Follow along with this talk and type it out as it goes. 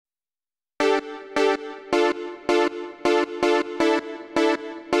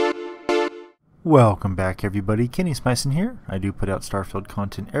Welcome back everybody, Kenny Smyson here. I do put out Starfield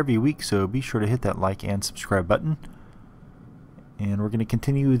content every week, so be sure to hit that like and subscribe button. And we're going to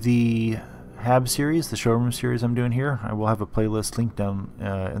continue the Hab series, the showroom series I'm doing here. I will have a playlist linked down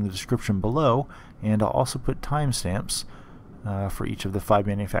in the description below, and I'll also put timestamps for each of the 5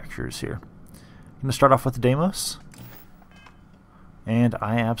 manufacturers here. I'm going to start off with the Deimos, and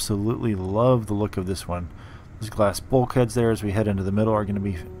I absolutely love the look of this one. These glass bulkheads there as we head into the middle are going to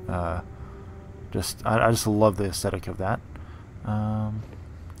be I just love the aesthetic of that.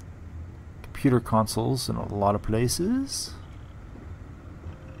 Computer consoles in a lot of places.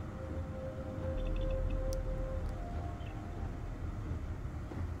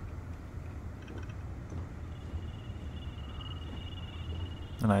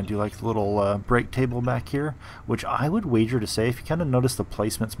 And I do like the little break table back here, which I would wager to say, if you kind of notice the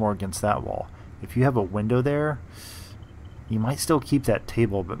placements more against that wall, if you have a window there, you might still keep that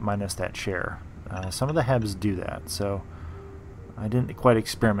table but minus that chair. Some of the Habs do that, so I didn't quite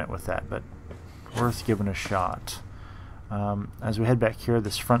experiment with that, but worth giving a shot. As we head back here,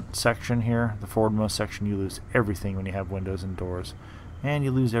 this front section here, the forwardmost section, you lose everything when you have windows and doors, and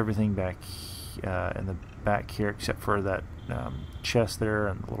you lose everything back in the back here except for that chest there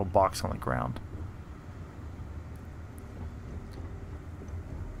and the little box on the ground.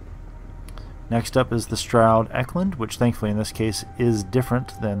 Next up is the Stroud-Eklund, which thankfully in this case is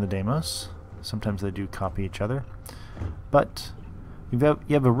different than the Deimos. Sometimes they do copy each other, but you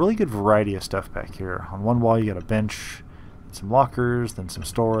have a really good variety of stuff back here. On one wall you got a bench, some lockers, then some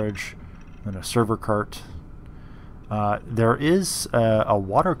storage, then a server cart. There is a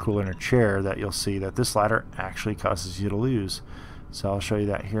water cooler and a chair that you'll see that this ladder actually causes you to lose. So I'll show you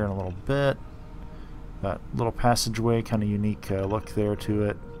that here in a little bit. That little passageway, kind of unique look there to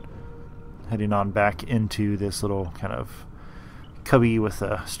it. Heading on back into this little kind of cubby with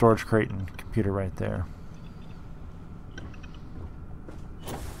a storage crate and computer right there.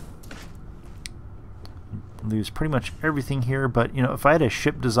 Lose pretty much everything here, but you know, if I had a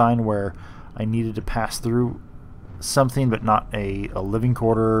ship design where I needed to pass through something but not a living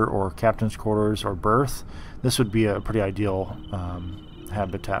quarter or captain's quarters or berth, this would be a pretty ideal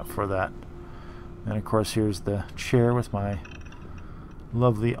habitat for that. And of course here's the chair with my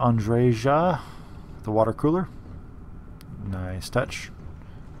lovely Andreja, the water cooler. Nice touch.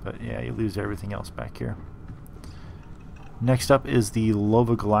 But yeah, you lose everything else back here. Next up is the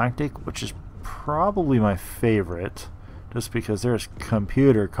Galactic, which is probably my favorite, just because there's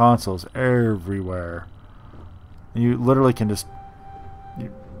computer consoles everywhere. You literally can just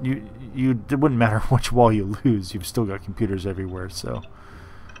it wouldn't matter which wall you lose, you've still got computers everywhere, so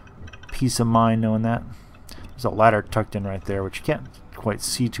peace of mind knowing that. There's a ladder tucked in right there, which you can't quite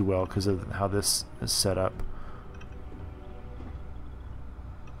see too well because of how this is set up.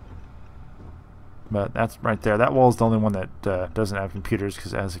 But that's right there. That wall is the only one that doesn't have computers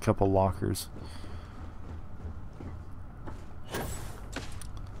because it has a couple lockers.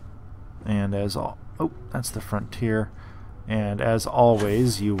 And as all, oh, that's the frontier. And as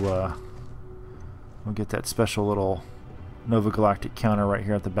always, you will get that special little Nova Galactic counter right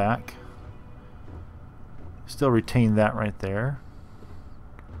here at the back. Still retain that right there.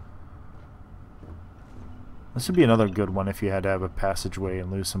 This would be another good one if you had to have a passageway and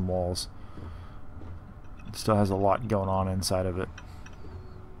lose some walls. It still has a lot going on inside of it.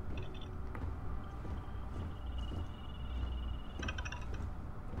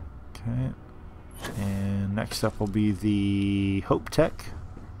 Okay. And next up will be the Hopetech,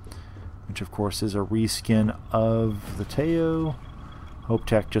 which of course is a reskin of the Taiyo.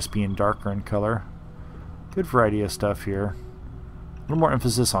 Hopetech just being darker in color. Good variety of stuff here. A little more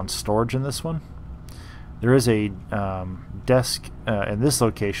emphasis on storage in this one. There is a desk in this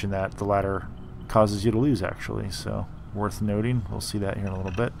location that the ladder causes you to lose, actually, so worth noting. We'll see that here in a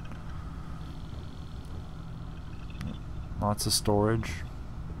little bit. Lots of storage.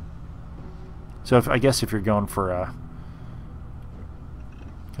 So I guess if you're going for a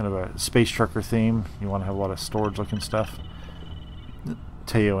kind of a space trucker theme, you want to have a lot of storage looking stuff,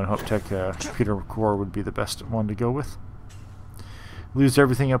 Taiyo and Hopetech computer core would be the best one to go with. Lose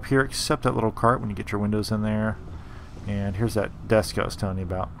everything up here except that little cart when you get your windows in there. And here's that desk I was telling you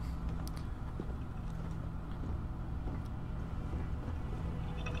about.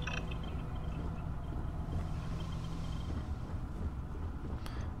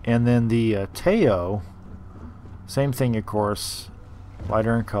 And then the Taiyo, same thing of course,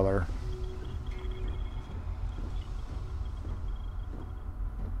 lighter in color.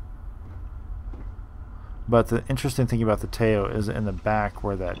 But the interesting thing about the Taiyo is in the back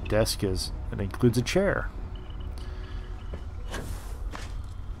where that desk is, it includes a chair.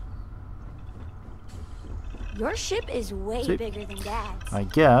 Your ship is way See, bigger than Dad's. I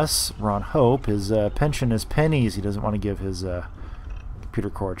guess Ron Hope, his pension is pennies. He doesn't want to give his computer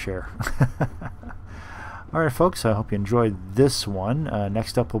core chair. Alright folks, I hope you enjoyed this one.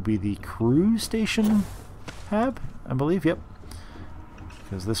 Next up will be the crew station hab, I believe, yep.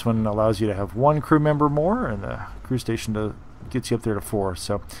 Because this one allows you to have one crew member more, and the crew station gets you up there to 4.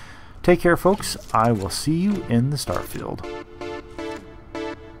 So take care folks, I will see you in the Starfield.